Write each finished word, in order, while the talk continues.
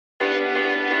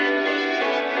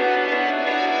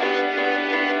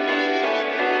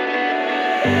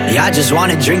Yeah, I just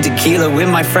wanna drink tequila with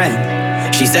my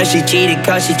friend. She says she cheated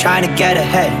cause she trying to get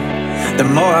ahead. The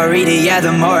more I read it, yeah,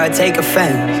 the more I take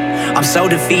offense. I'm so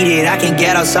defeated, I can't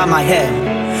get outside my head.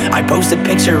 I post a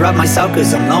picture of myself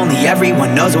cause I'm lonely.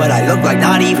 Everyone knows what I look like,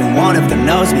 not even one of them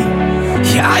knows me.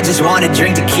 Yeah, I just wanna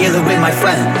drink tequila with my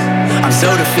friends. I'm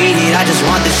so defeated, I just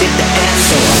want this shit to end.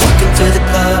 So I walk into the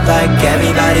club like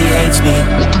everybody hates me.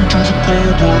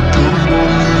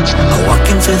 I walk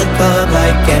into the club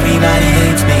like everybody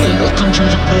hates me.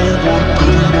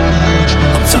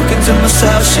 I'm talking to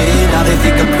myself, shit, now they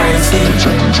think I'm crazy.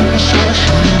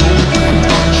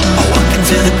 I walk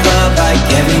into the club like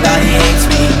everybody hates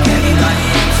me.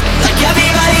 Like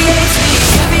everybody hates me.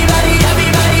 Everybody,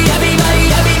 everybody,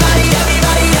 everybody, everybody, everybody,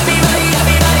 everybody,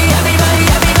 everybody, everybody, everybody,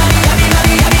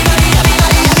 everybody,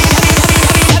 everybody,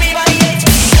 everybody hates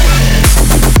me.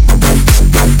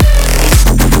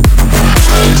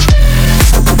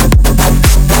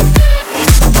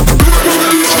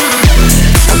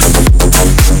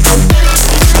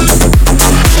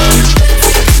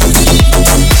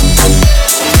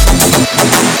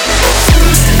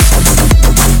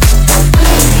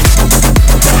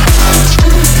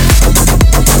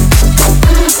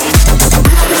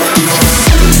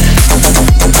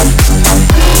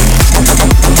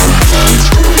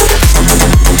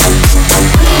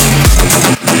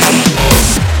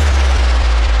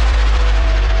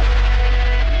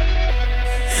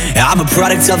 I'm a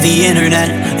product of the internet,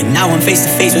 and now I'm face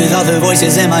to face with all the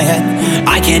voices in my head.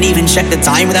 I can't even check the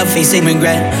time without facing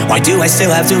regret. Why do I still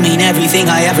have to mean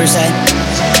everything I ever said?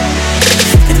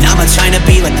 And I'm not trying to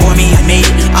be like poor me, I made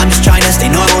it. I'm just trying to stay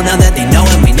normal now that they know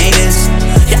what my name is.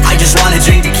 Yeah, I just wanna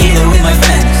drink tequila with my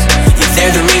friends. Yeah,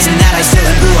 they're the reason that I still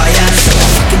am who I am. So I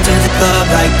walk into the club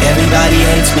like everybody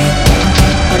hates me.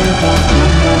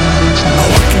 I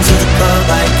walk into the club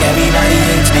like everybody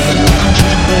hates me.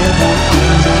 I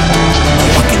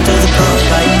walk into the club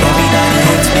like everybody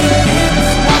hates me.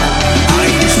 I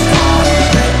just wanna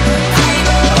get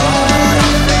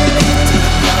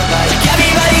like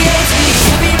everybody hates me.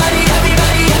 Everybody,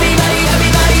 everybody, everybody,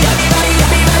 everybody, everybody,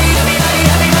 everybody, everybody, everybody,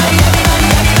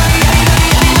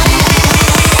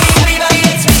 everybody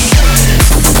hates me.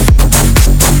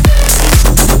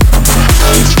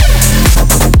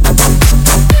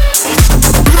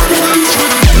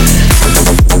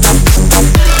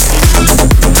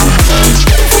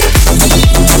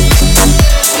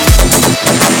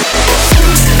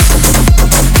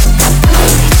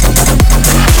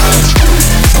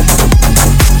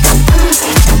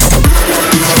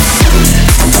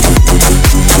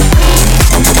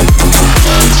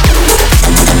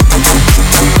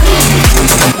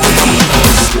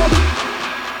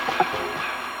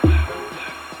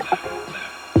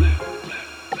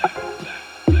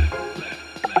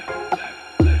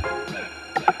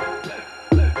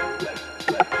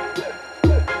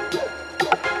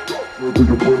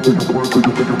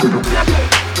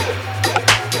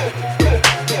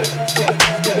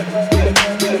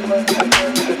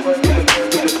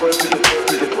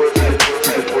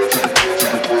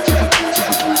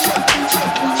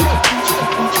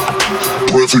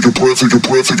 Take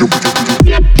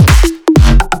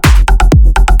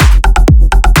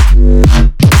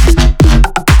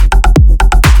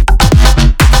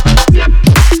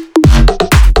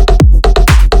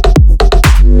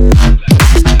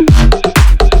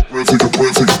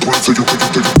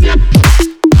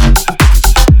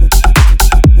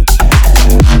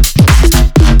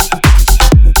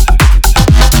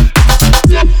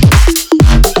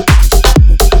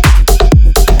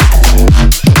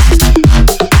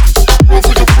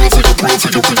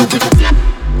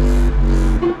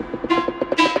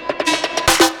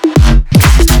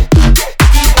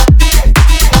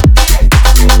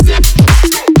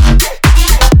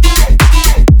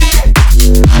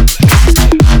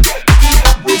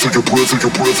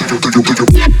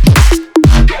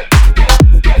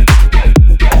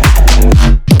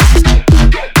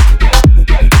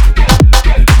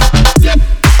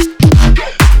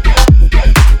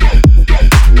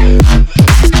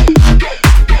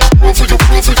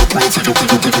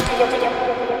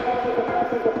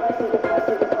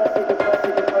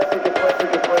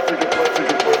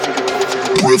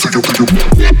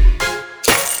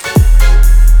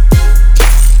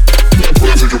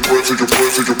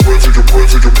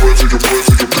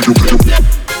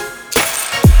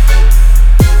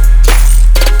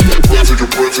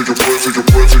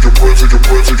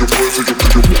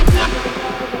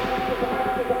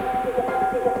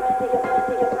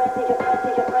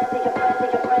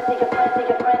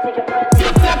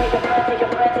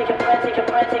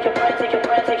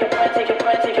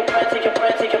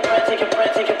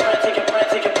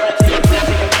a breath,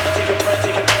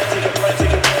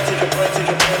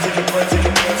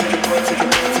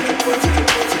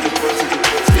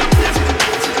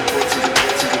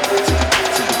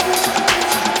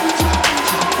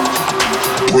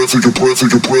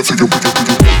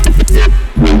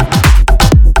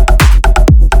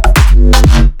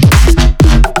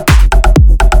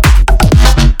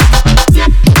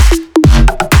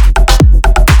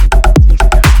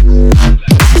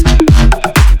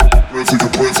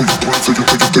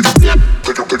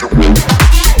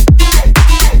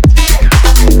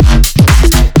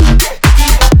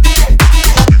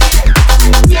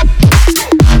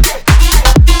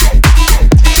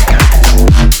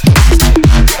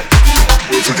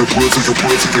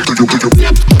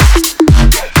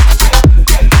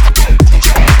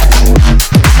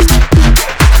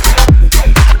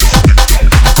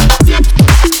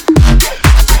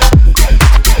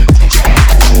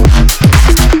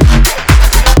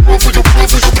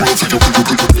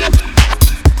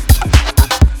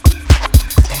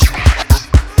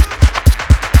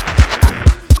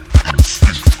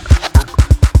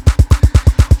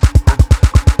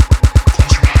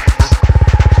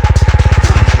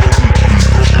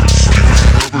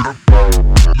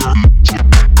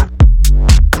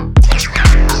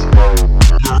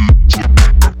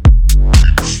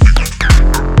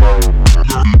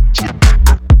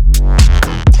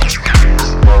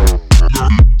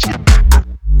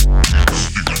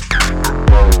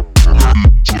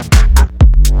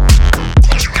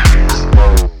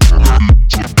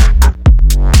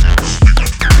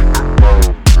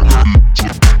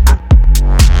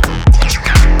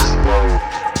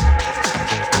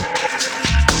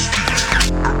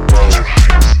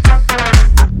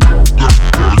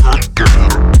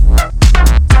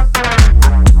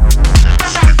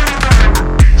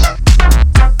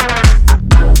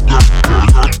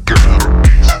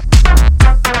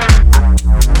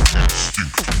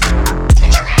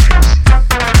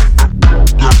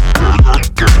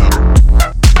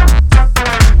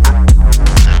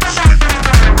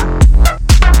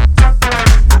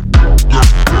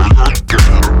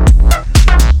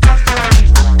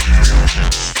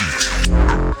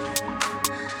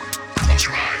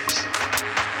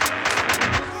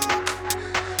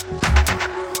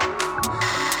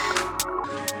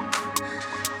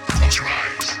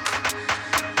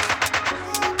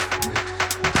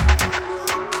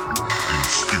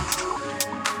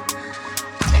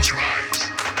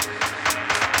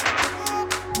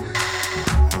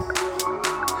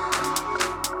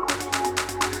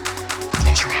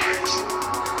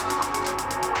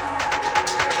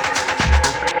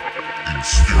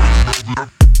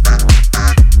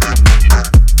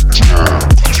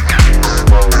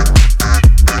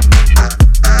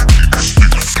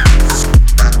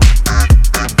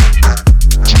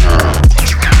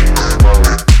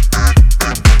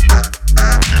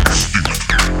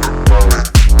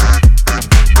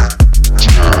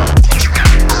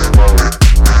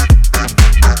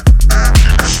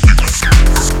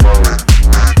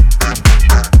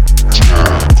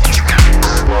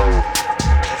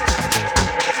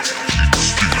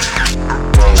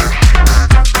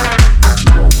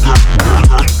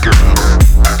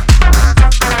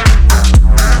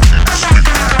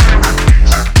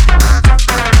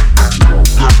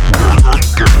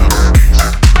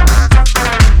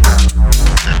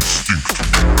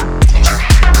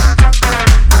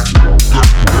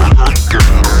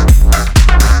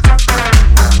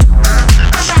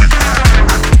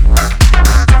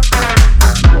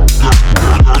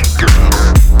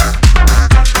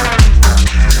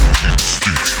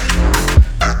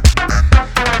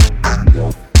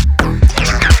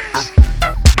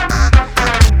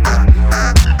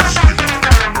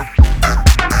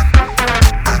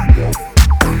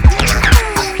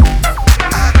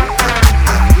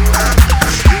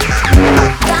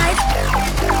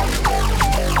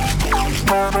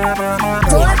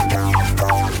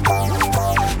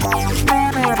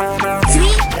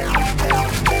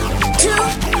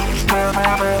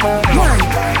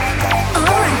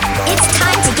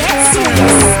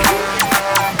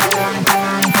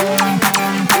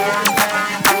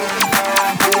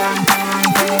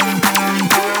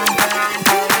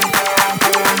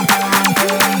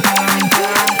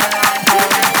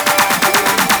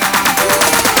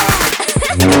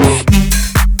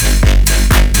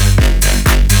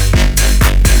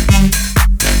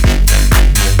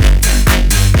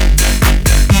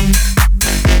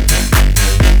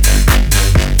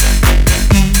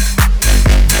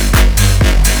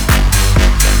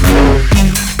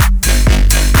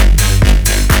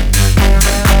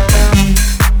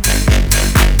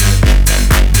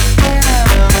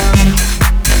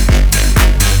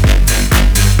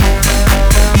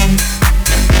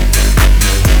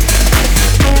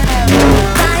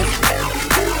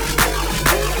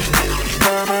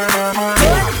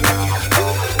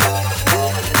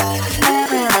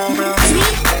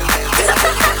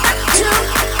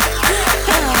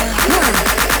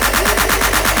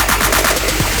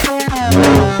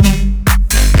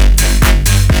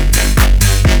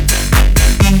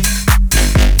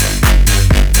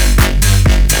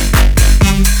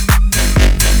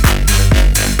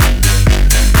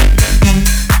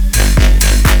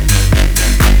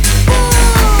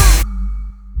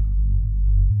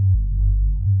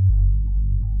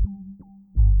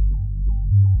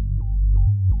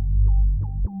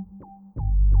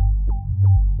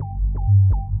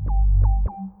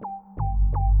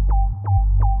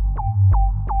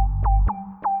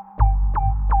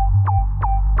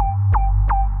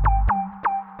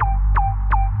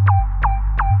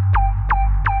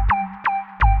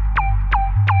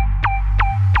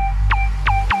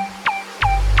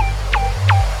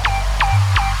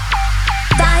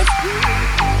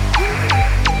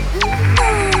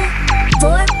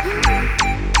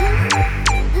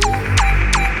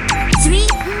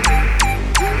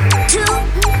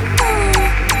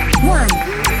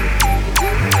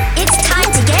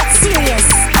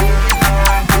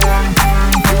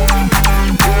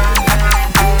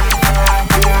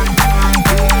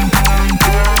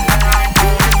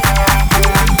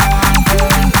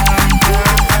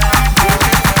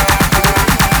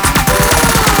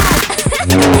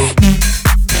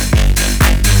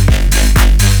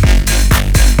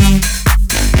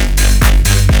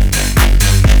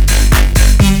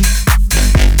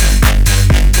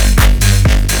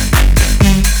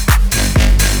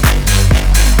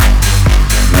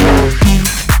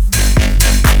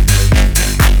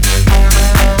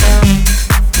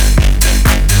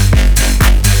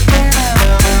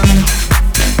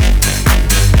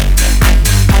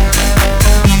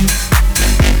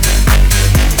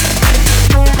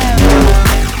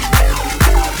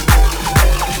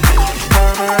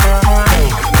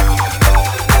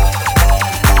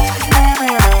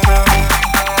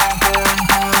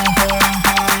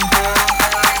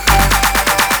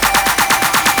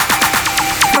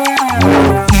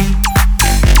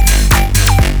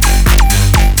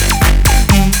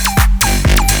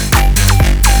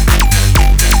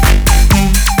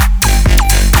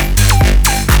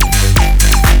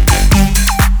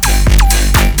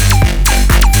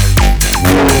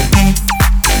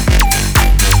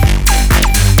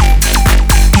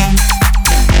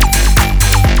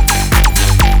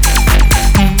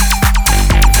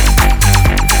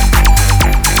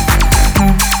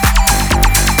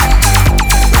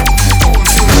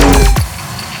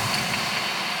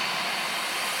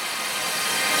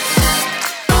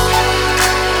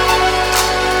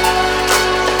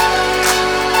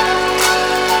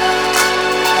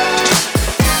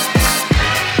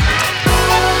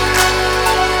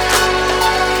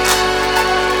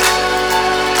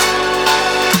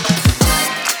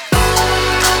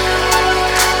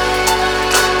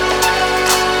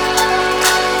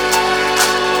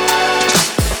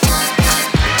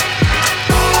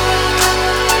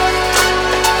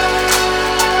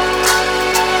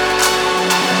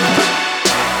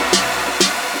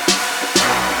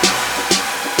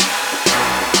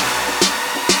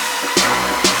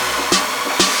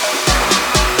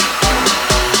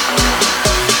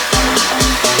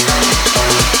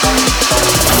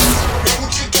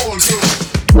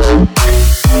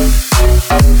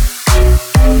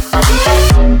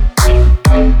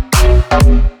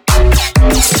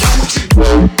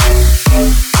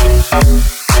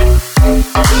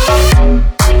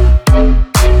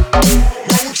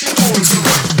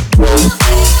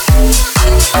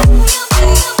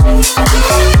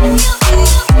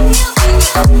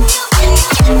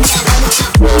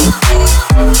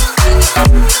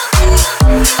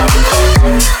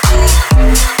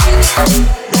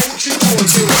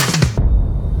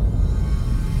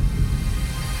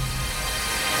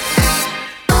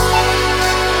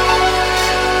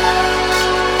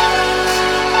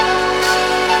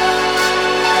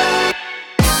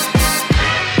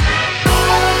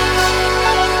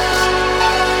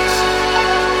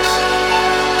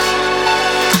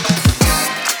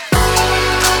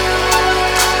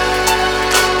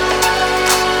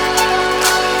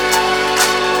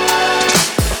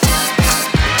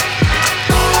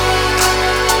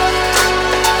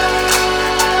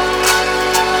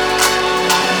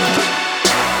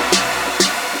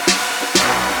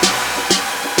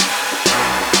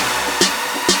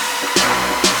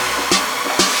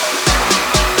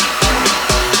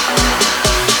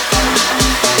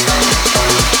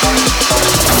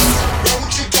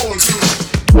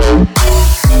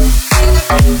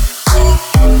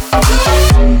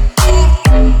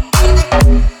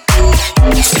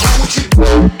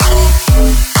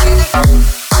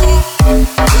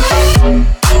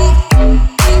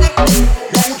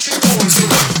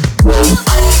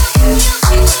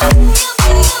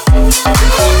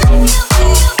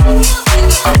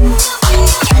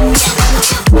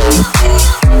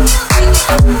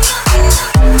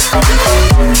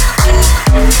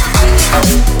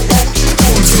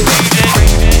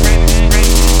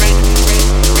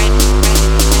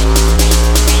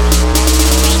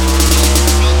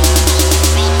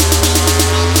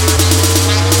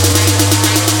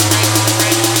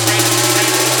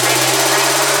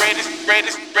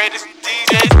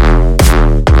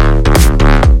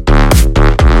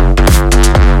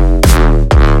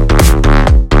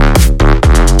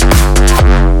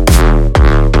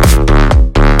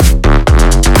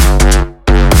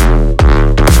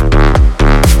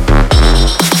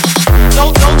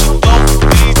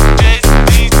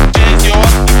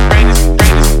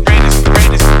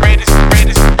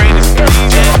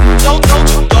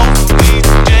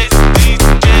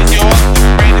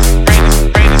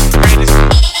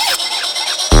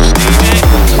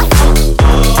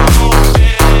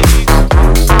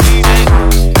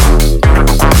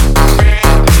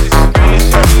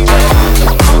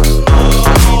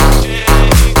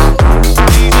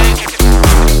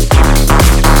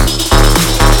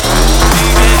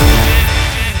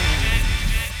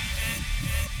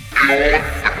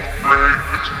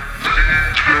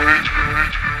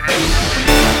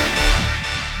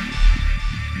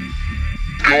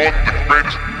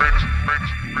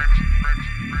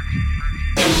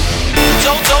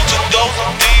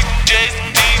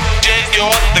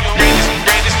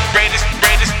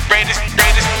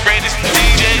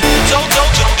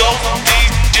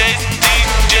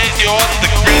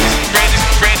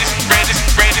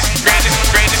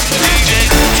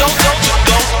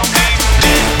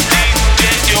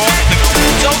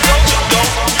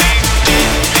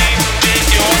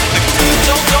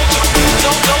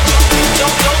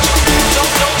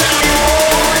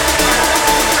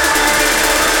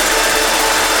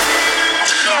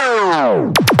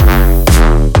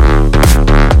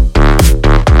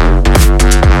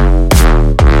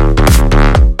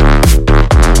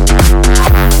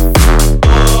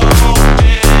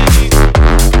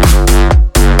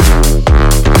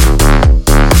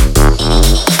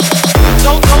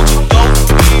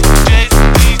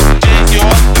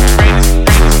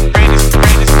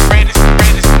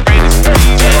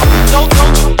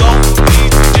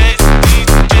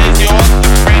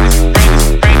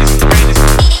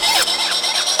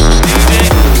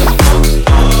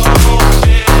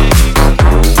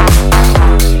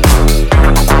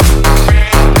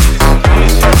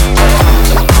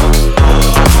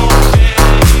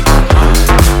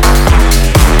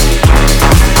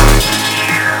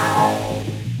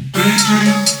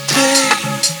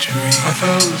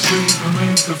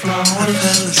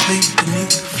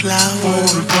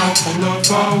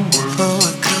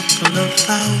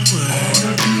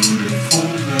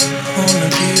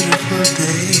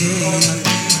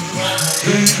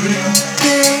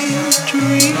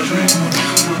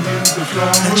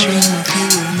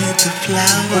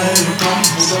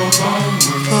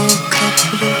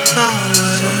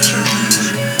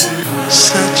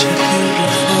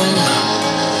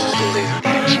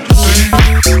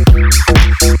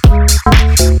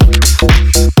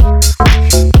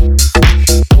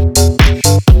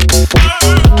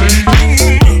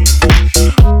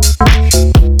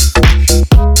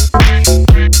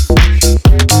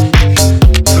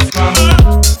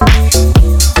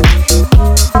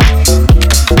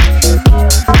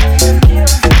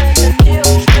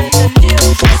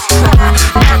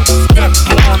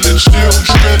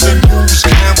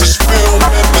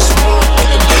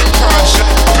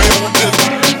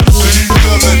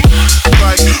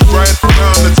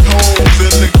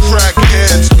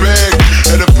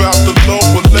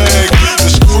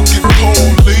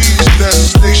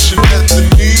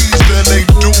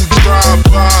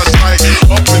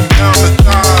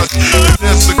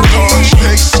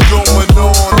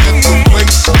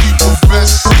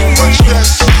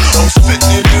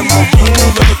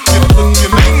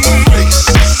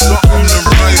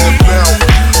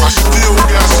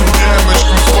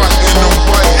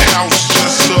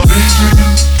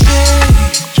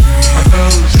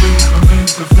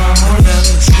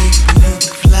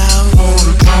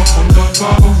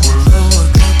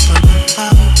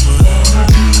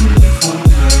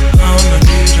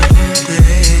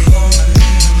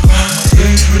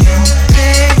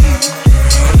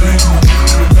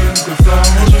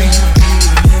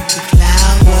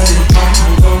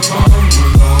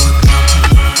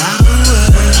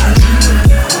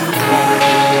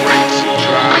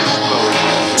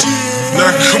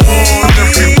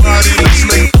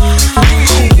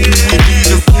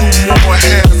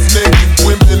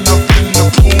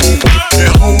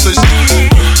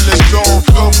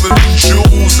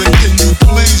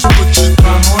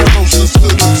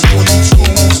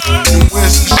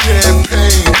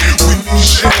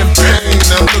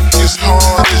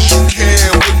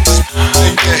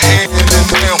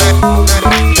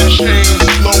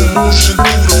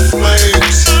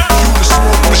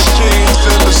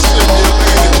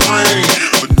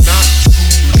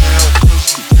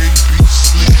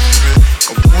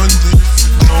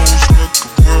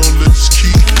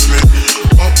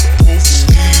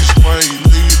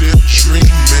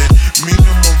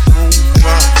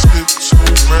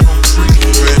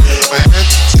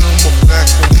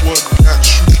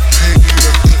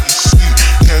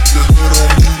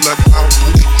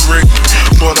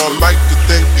 But I like to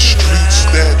think the streets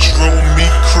that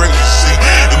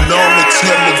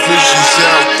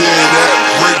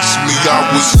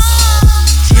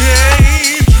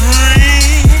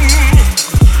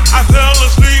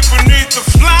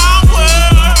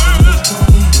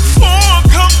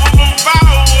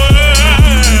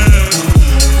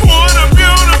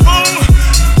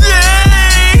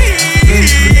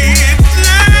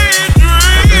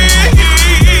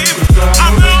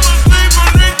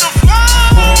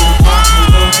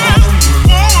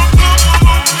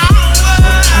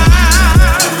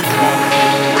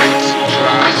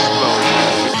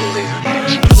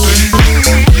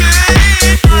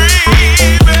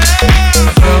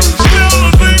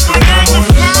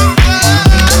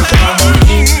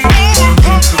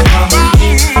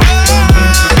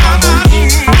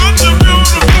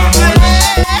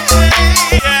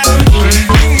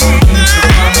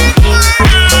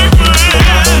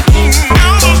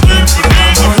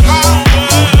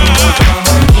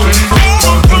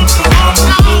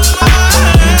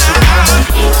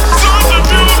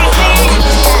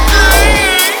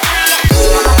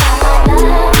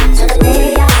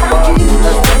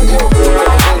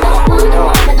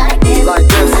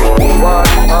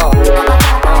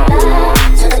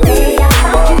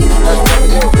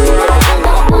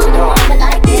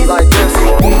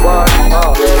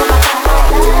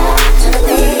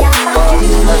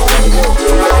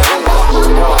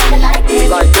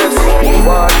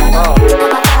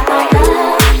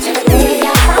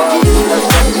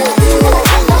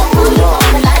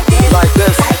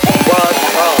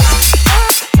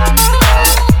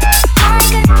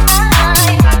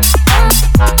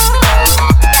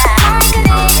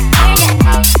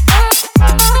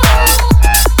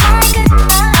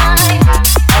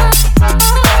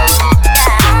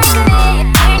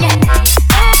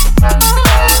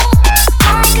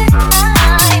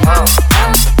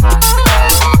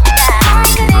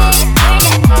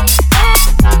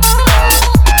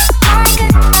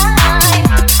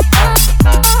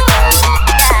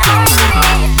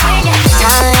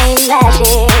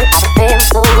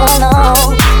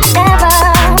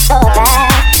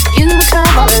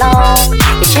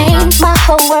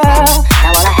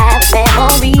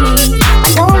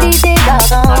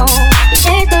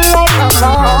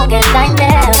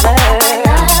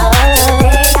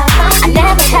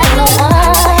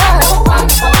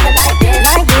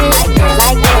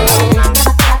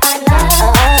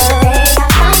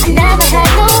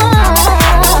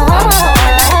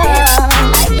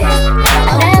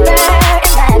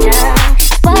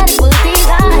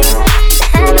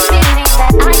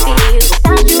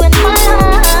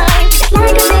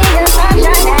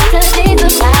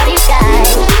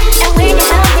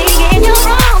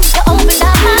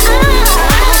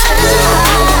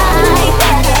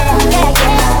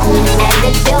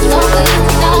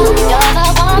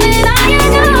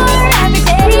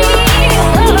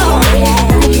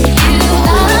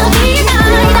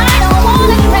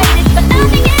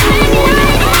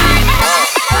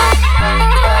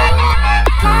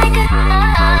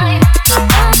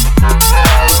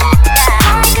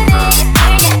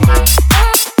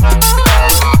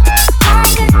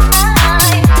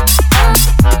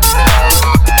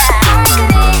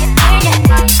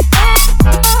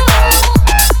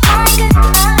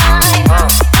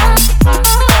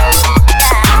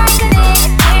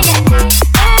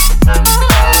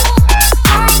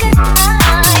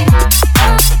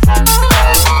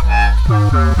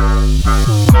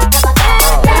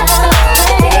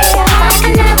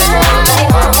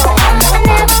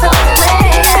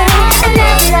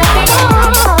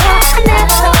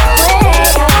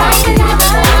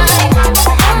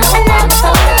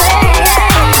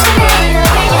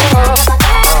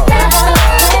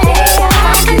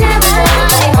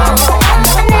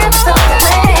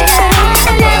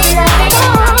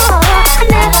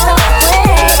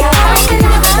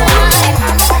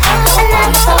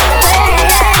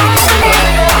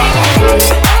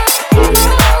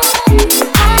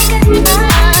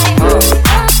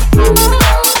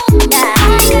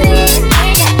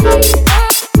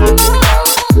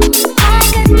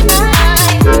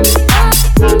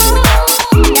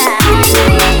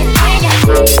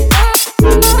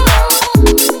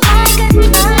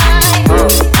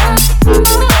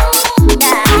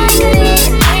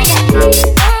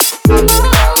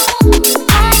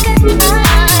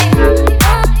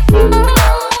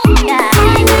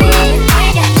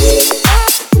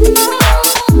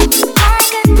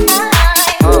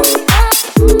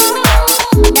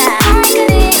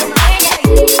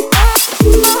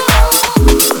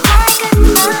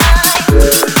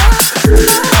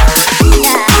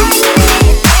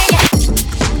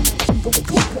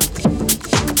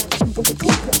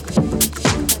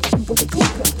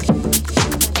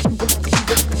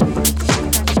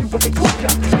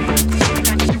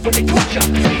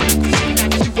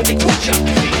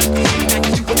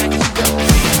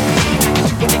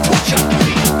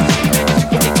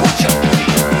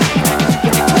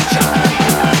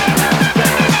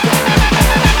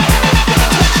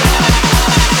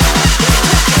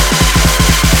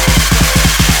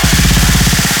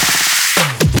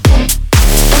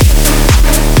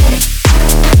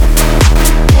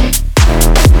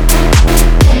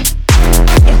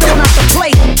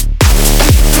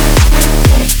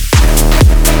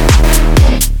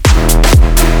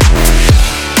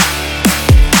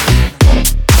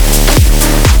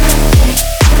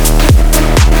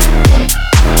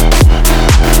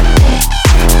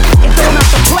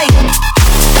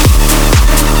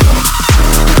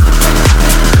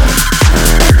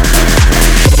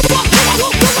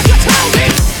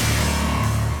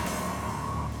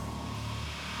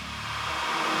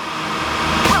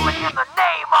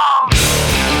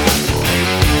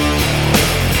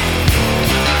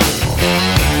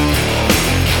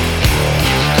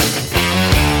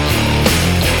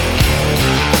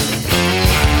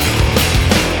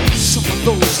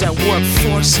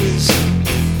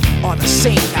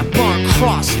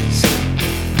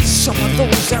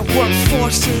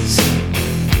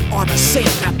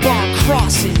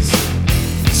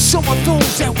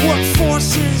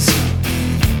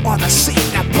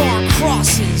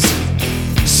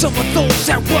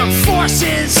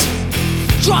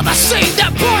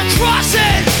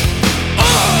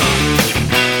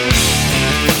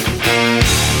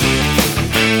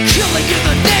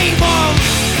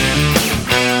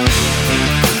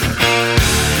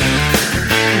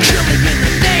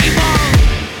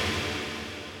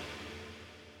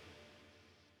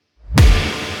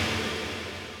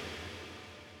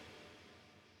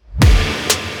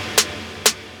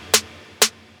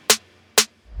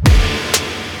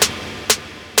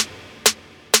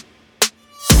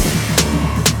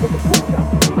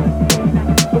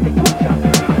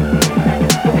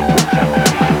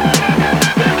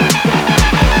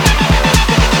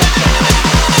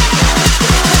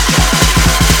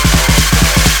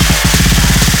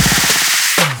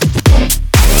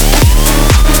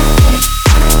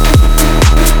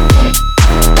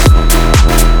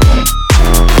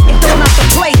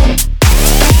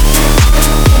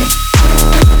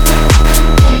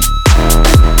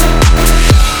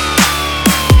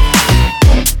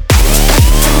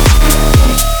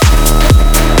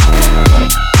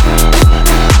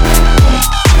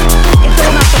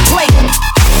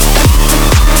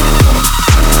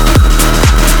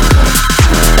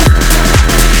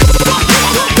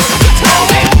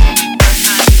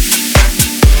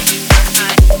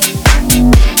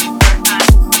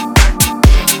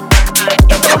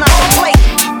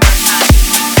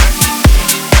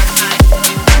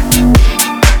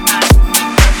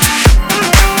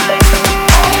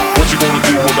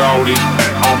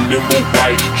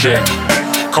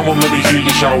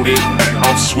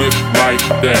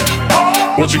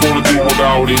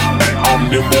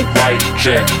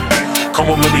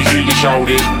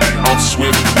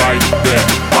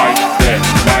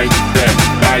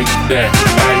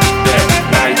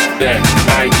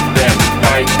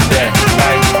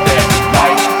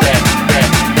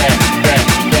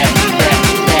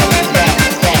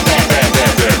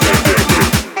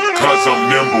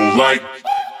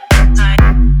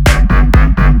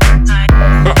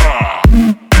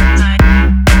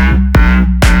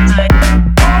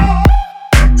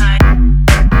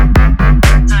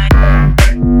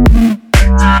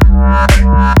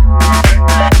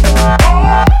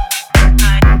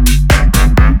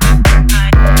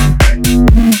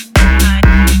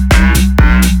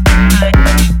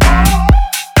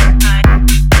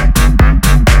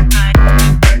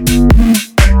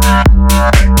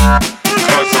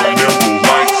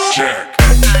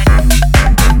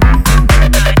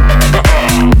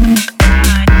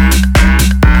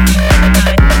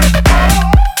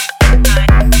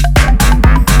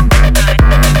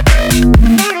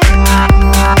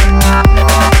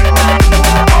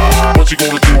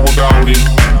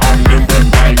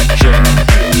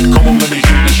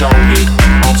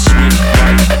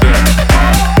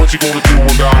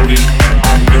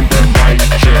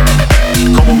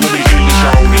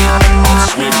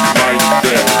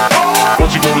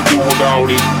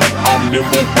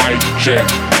check.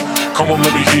 Come on,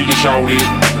 let me hear you shout it.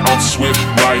 I'm swift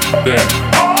like that.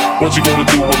 What you gonna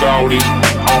do about it?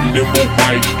 I'm nimble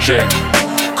like check.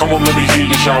 Come on, let me hear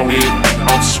you shout it.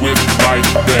 I'm swift like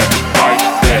that, like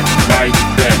that, like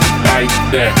that. like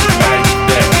that, like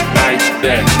that, like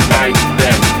that, like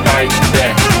that,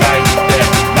 like that,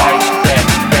 like that, like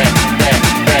that,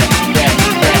 that.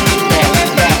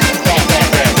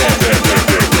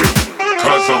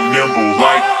 'Cause I'm nimble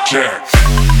like Jack.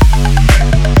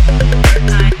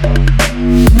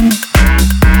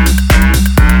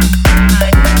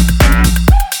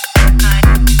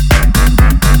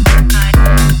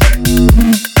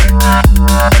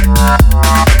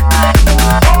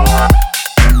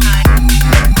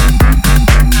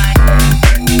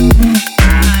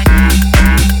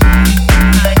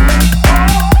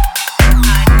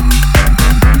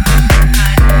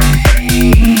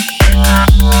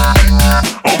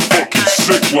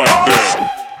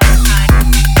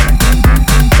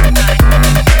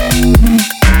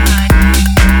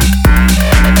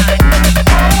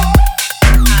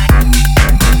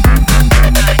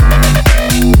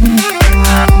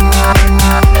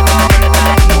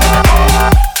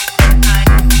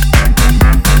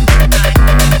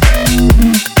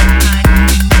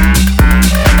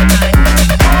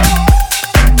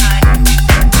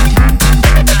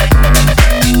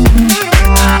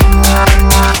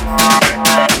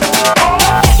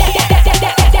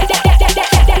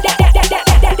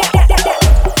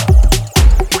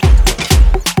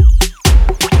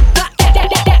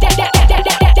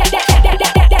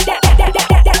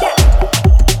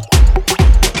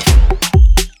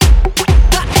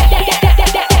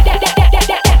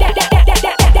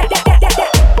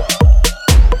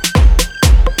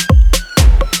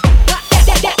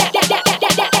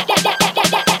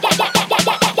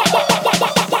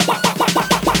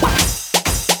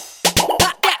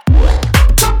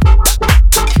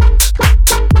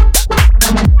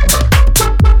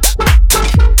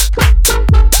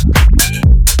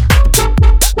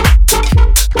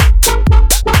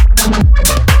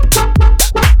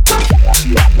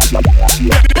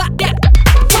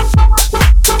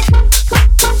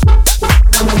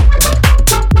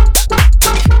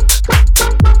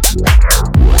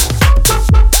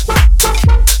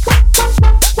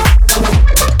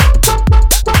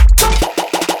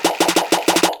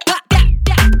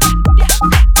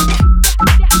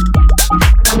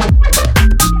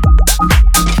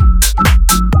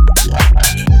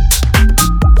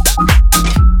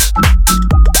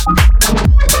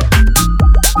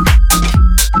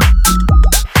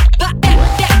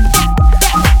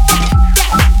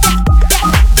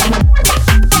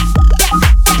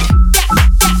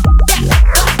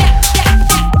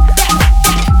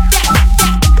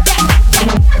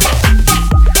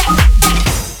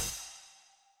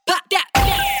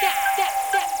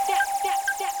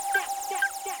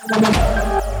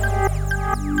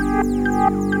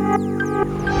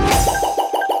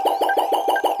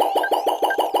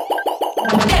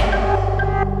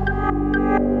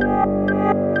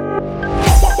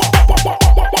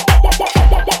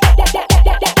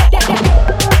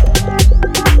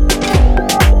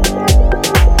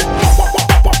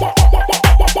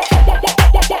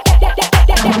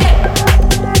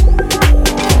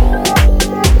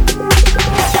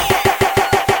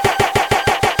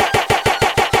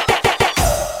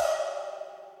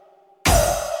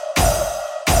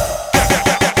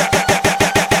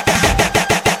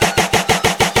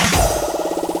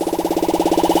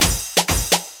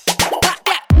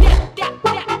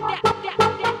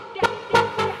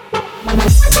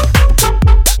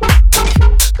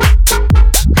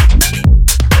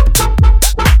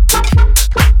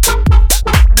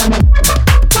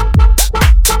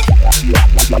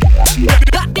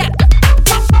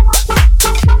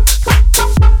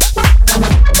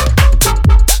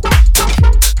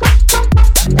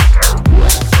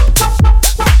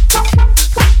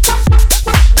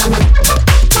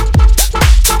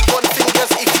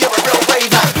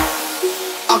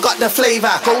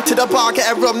 Go to the bar,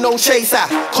 get a rum, no chaser.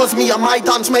 Cause me and my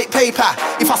dons make paper.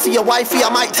 If I see a wifey, I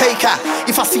might take her.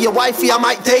 If I see a wifey, I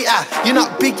might date her. You're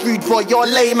not big rude boy, you're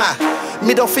lamer.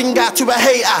 Middle finger to a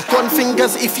hater. Gun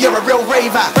fingers if you're a real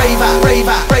raver. Raver,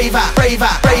 raver, raver,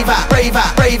 raver, raver, raver,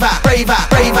 raver, raver,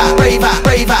 raver,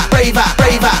 raver, raver,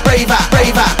 raver,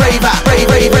 raver,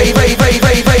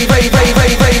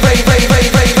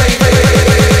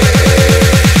 raver, raver, raver,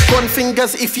 gun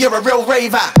fingers if you're a real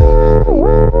raver.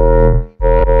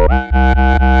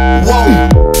 Whoa.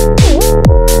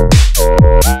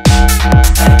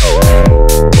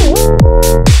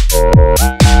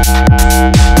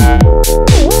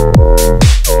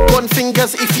 Gun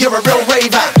fingers if you're a real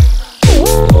raver.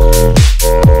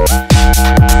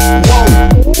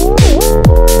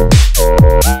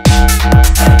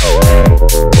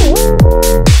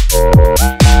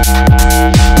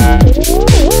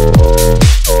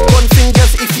 Gun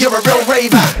fingers if you're a real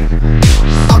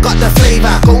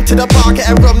Go to the bar, get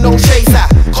a rum, no chaser.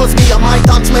 Cause me and my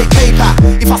dance make paper.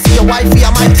 If I see a wifey,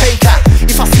 I might take her.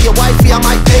 If I see a wifey, I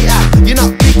might date her. You're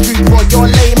not big rude boy, you're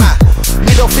lamer.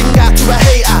 Middle finger to a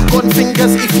hater. Gun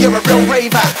fingers if you're a real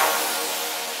raver.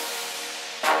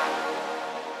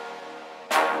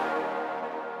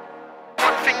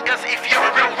 Gun fingers if you're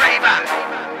a real raver.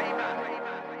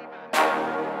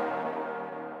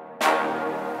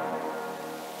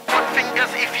 Gun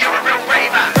fingers if you're a real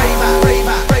raver. Raver,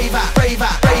 raver, raver,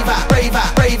 raver, raver,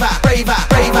 raver, raver,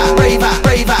 raver, raver,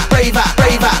 raver, raver, raver,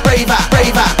 raver,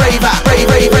 raver,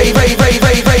 raver, raver,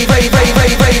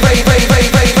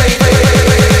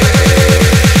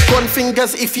 gun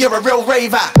fingers if you're a real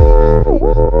raver.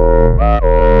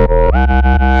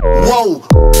 Whoa.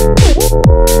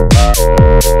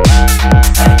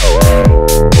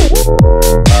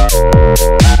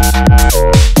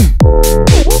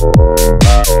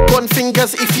 Gun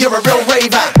fingers if you're a real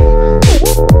raver.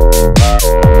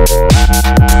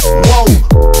 Whoa.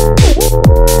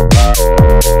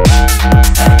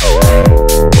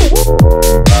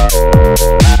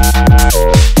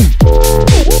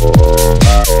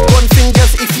 Gun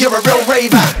fingers if you're a real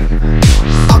raver.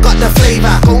 I got the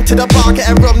flavor. Go to the bar, get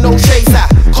a rum, no chaser.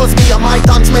 Cause me and my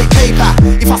dance make paper.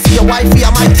 If I see a wifey,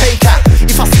 I might take her.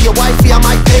 If I see a wifey, I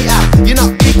might date her. You're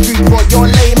not big rude boy, you're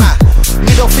lamer.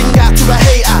 Middle finger to a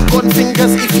hater. Gun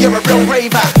fingers if you're a real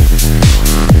raver.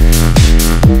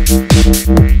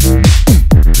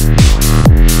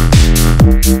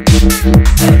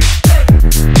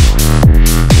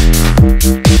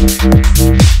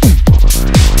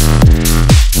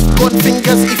 Gun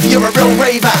fingers if you're a real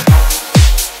raver.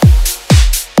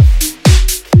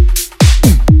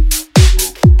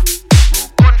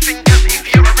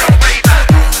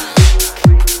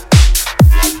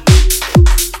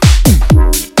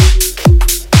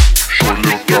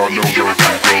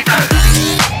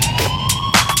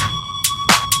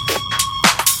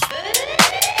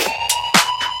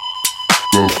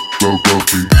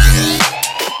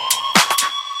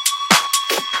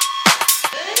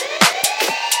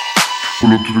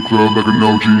 Pull up to the club like an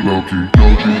OG, low-key.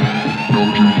 OG,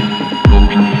 OG, OG,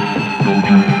 OG, OG,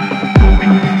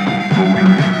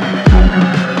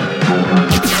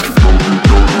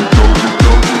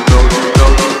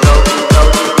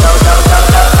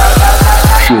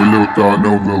 short little thought,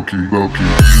 no low-key, low-key.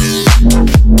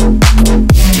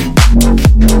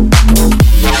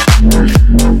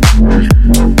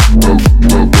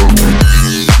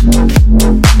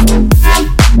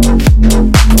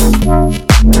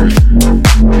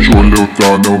 Short little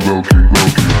thought, no low-key,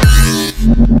 low-key.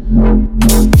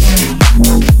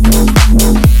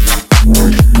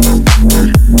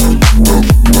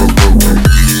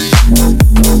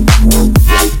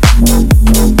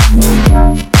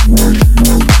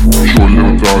 Short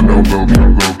little thought, no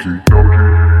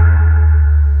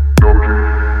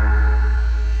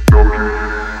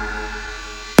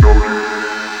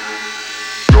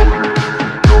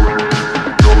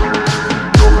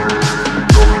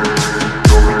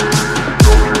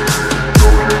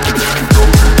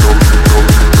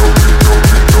low-key.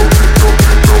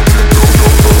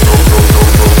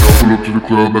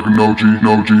 Club like an OG,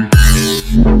 no G.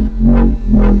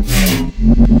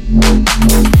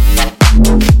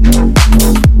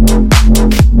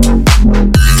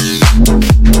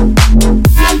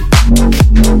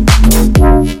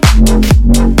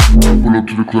 Pull up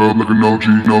to the club like an OG,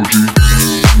 no G.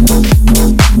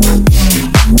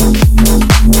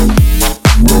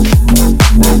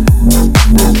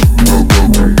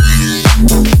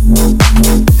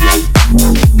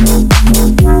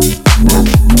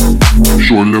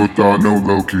 Short little thought, no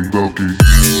low-key, low-key.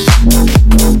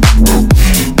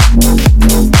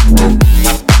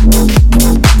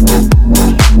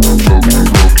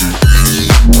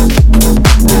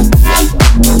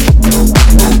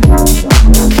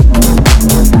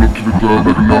 Pull up to the club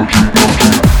like an OG, no-G.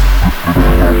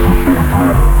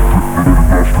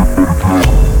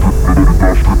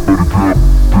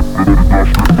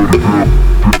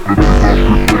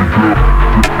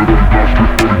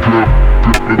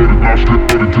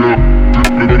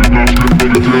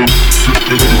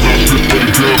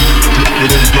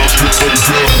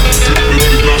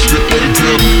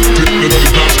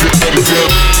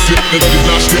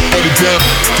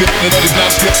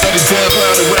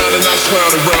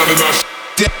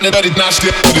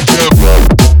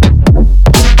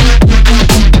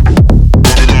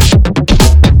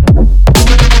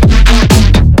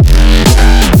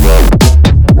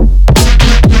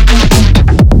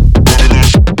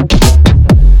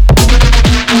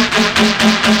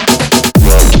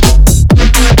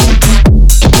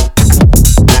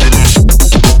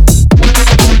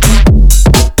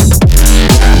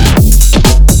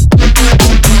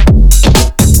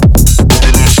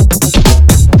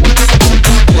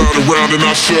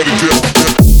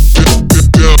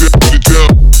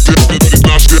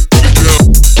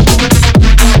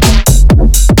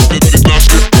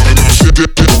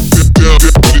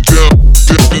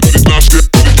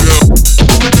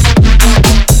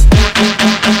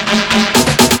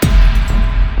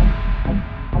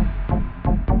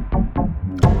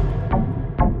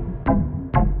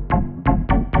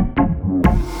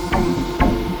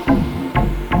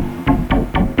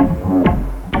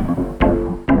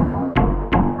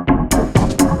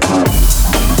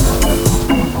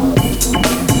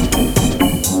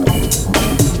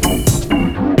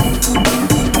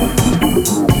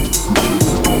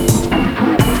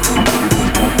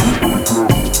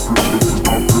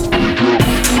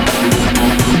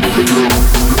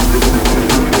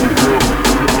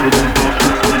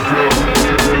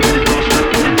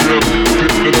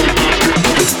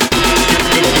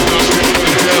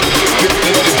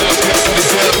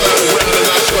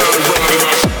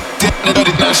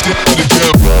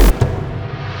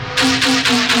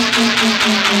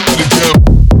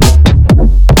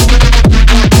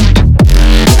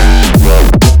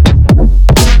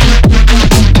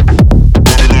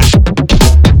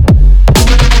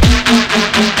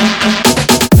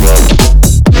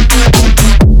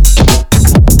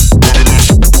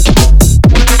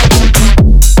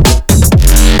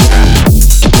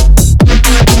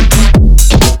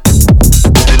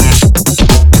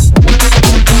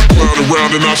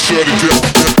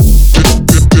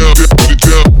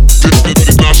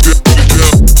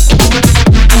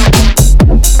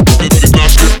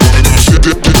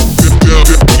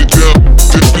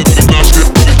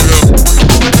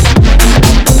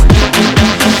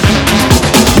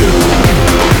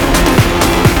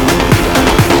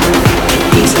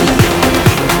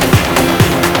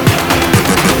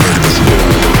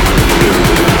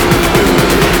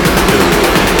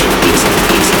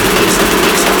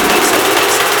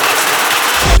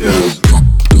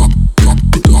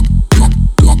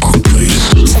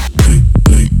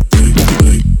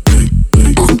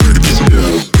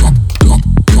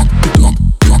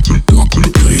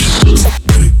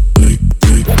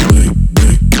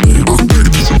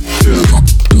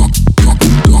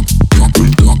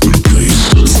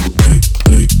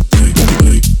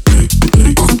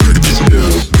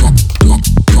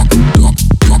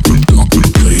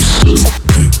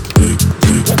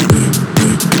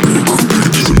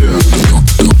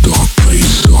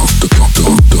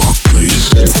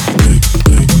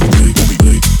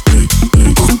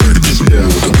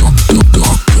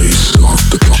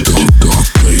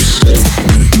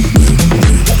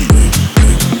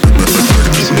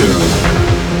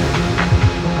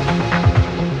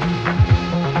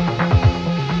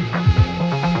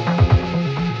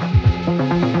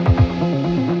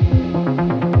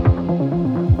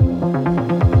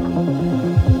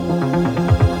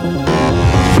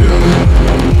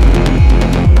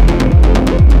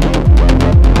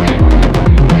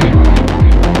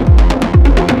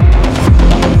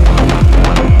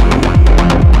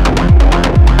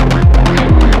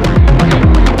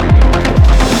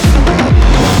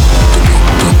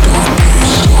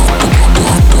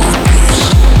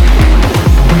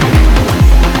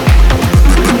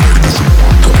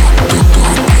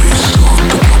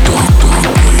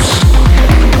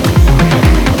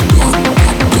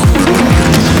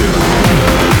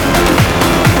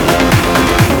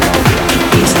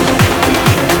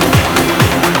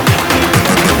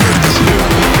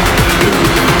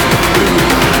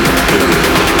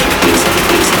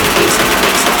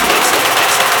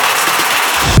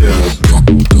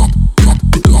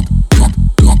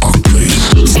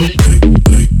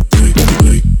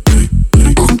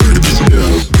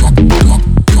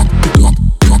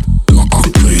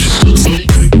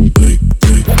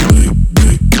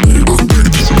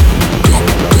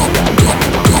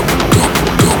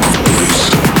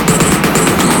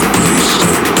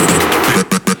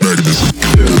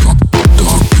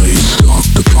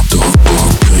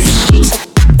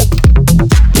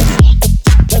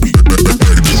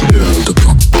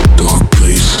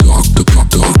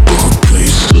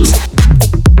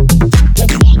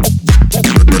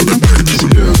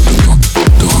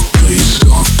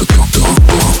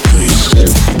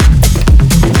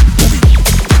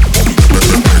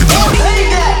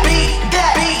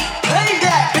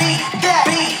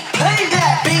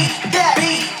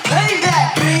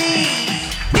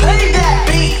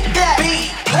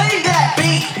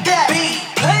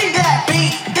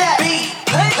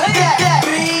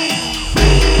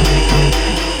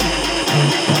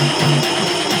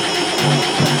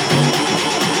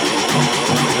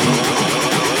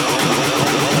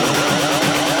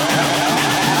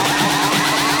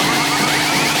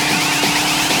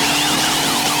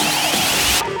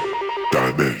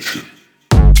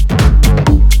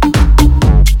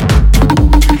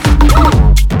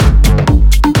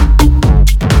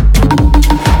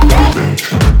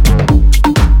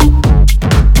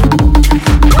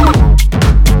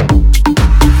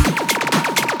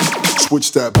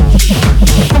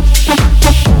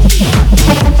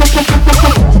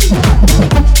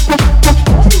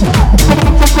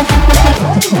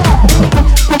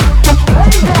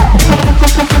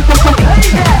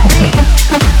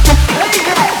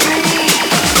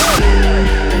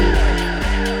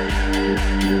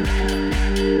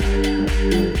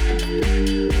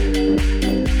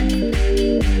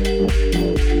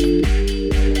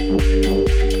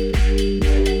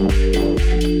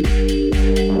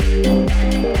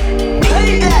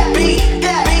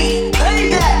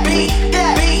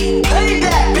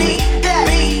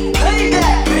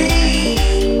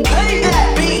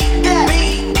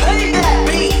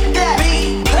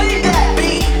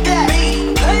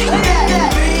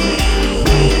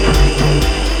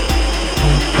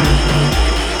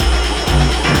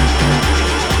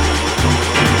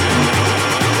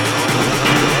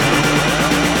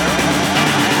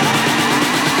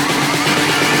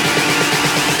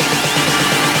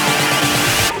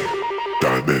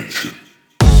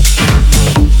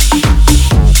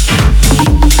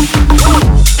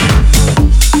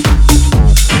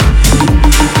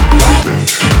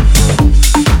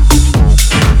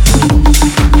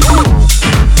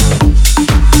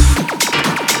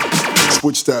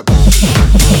 switch that.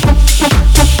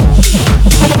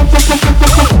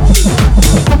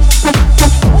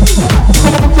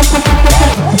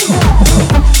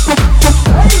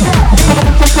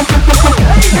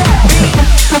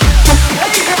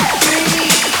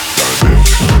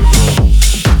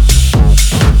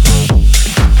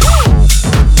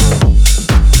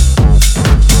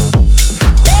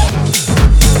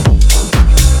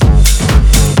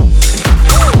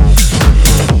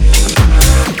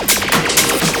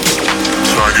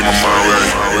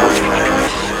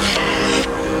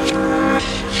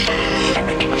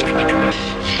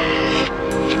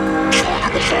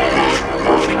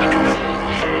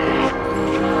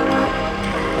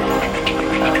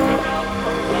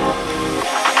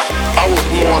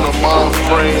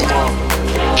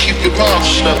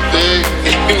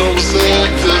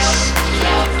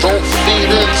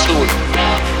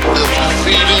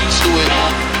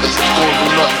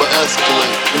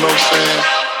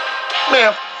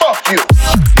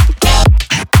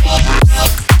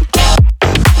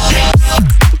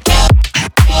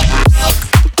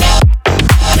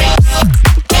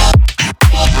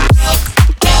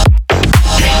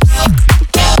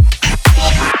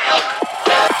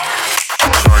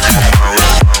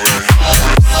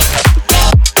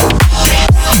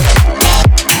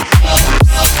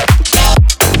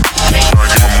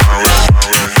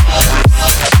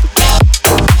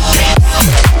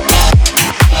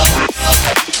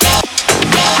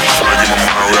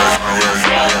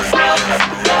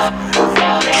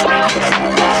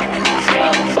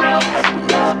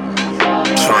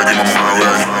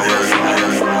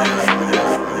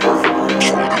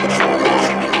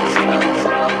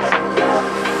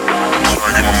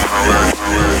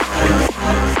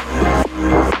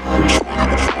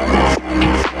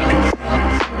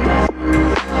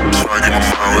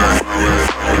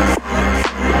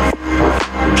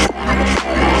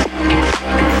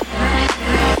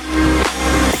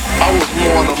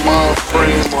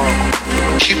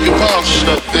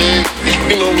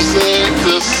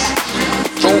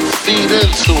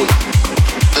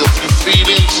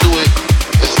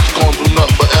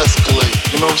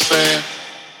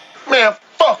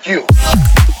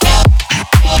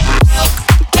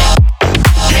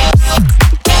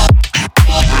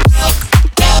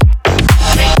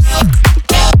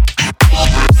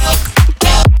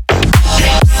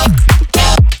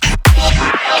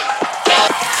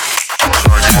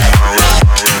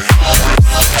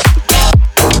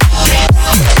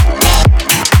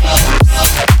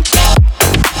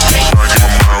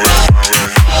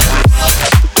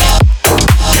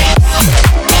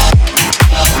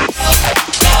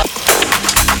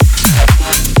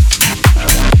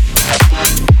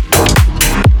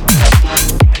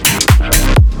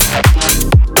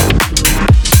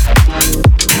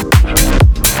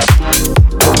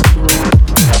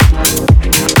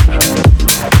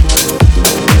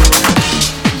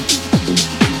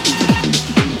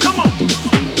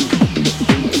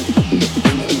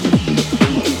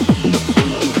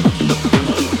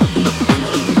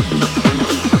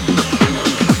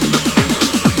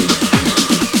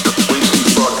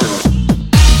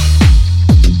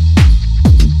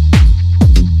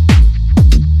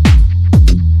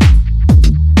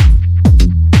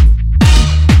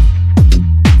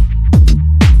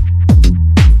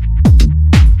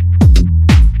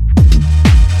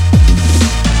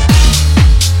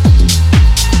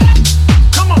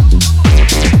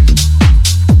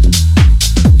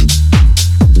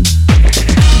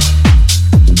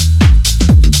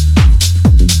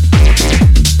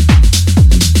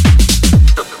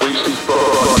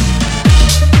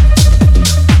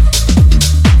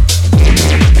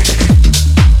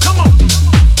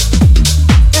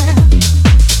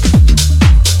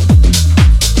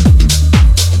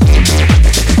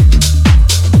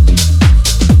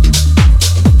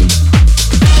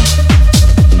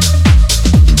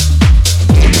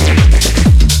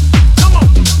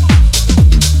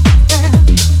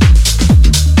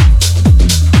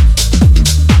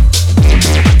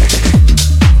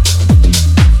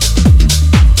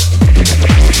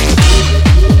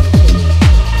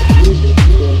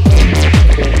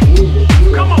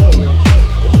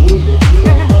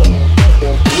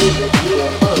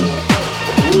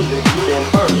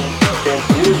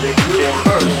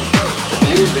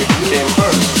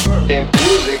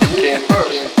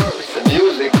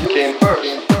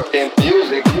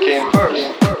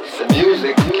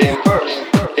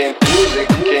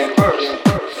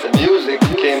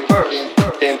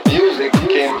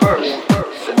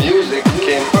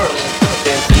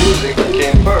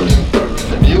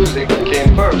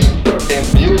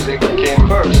 music came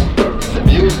first. The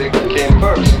music came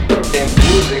first.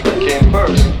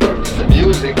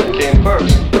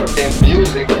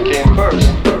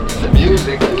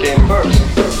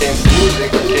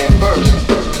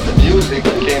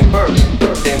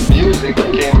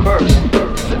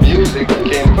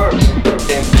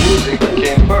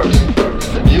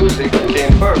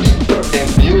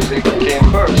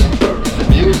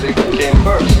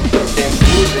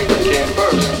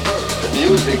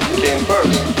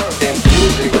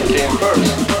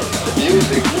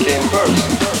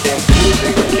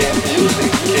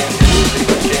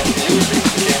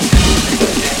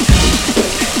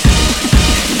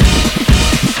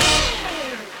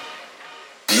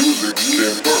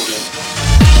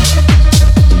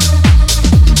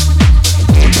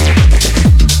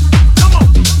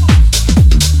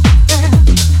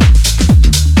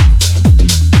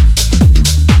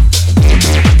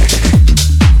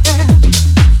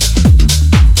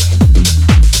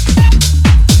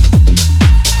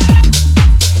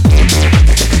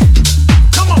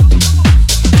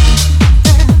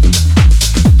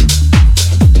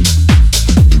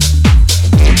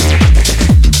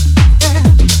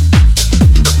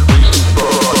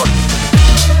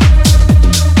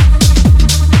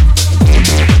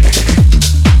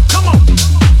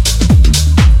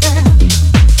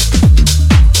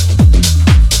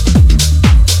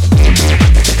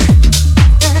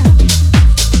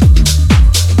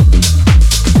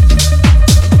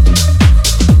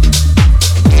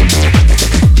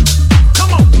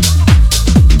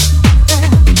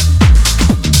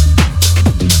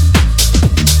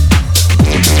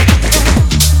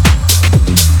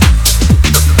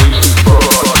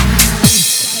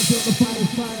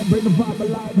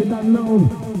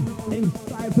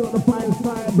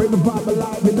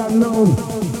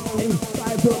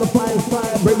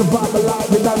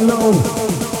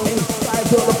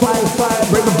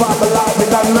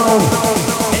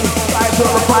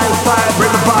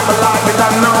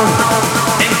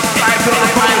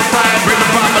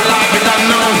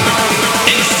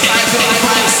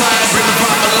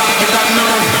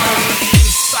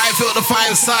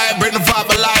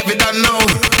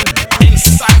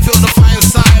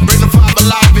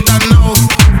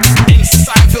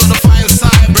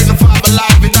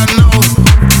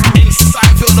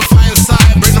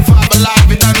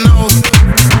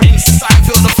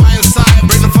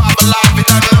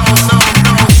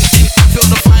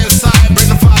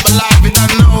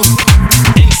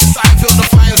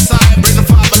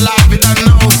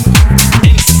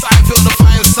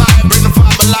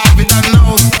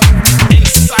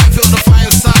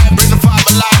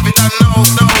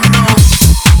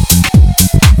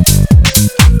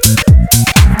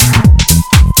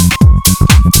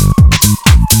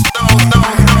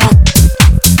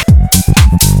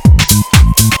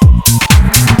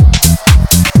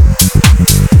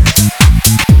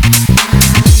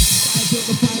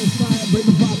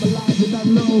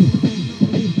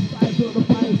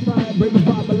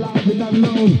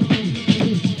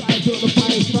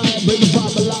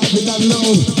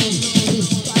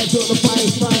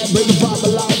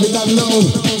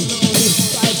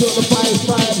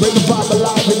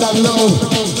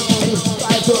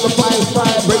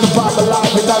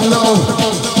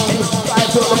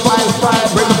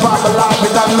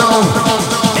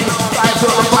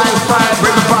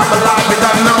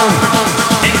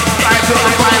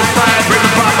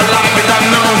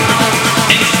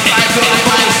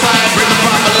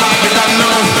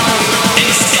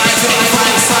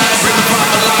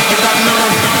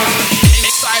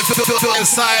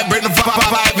 Inside, bring the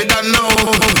vibe.